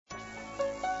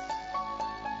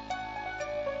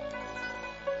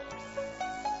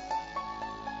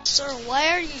Sir,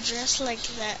 why are you dressed like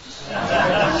that?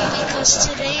 Because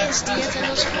today is Dia de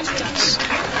los Muertos. We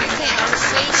paint our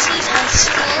faces as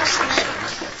skulls, then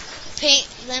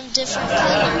paint them different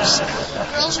colors.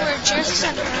 Girls wear dresses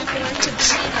and men wear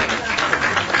tuxedo.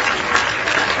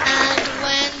 And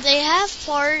when they have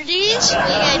parties,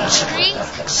 we get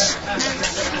drinks and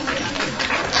food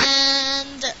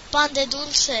and pan de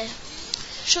dulce.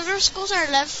 Sugar skulls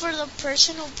are left for the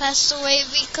person who passed away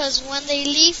because when they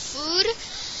leave food,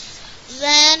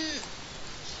 then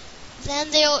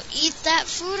they'll eat that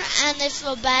food, and if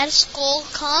a bad soul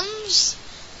comes,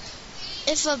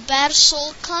 then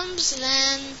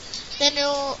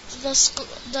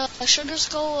the sugar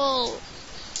skull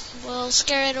will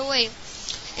scare it away.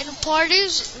 In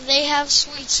parties, they have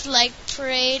sweets like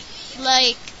parade,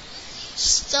 like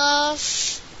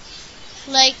stuff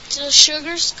like the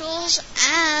sugar skulls,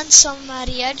 and some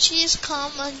mariachis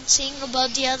come and sing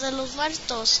about Dia de los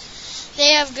Muertos.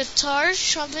 They have guitars,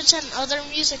 trumpets, and other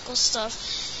musical stuff.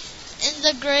 In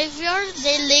the graveyard,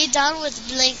 they lay down with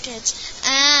blankets,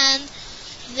 and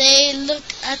they look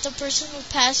at the person who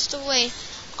passed away.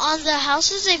 On the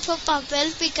houses, they put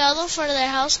papel picado for their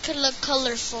house could look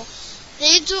colorful.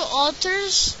 They do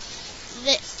altars,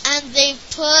 and they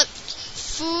put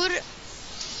food,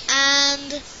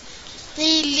 and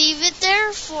they leave it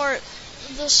there for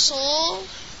the soul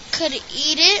could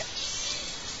eat it.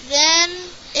 Then,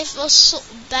 if a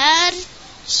bad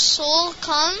soul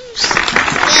comes,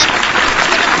 then we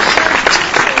put another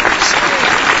tooth for the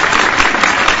spirit.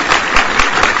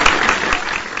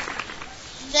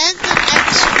 Then the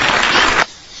next morning,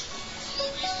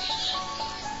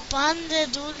 pan de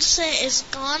dulce is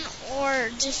gone, or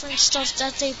different stuff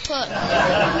that they put.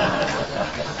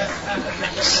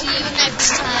 See you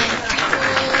next time, people.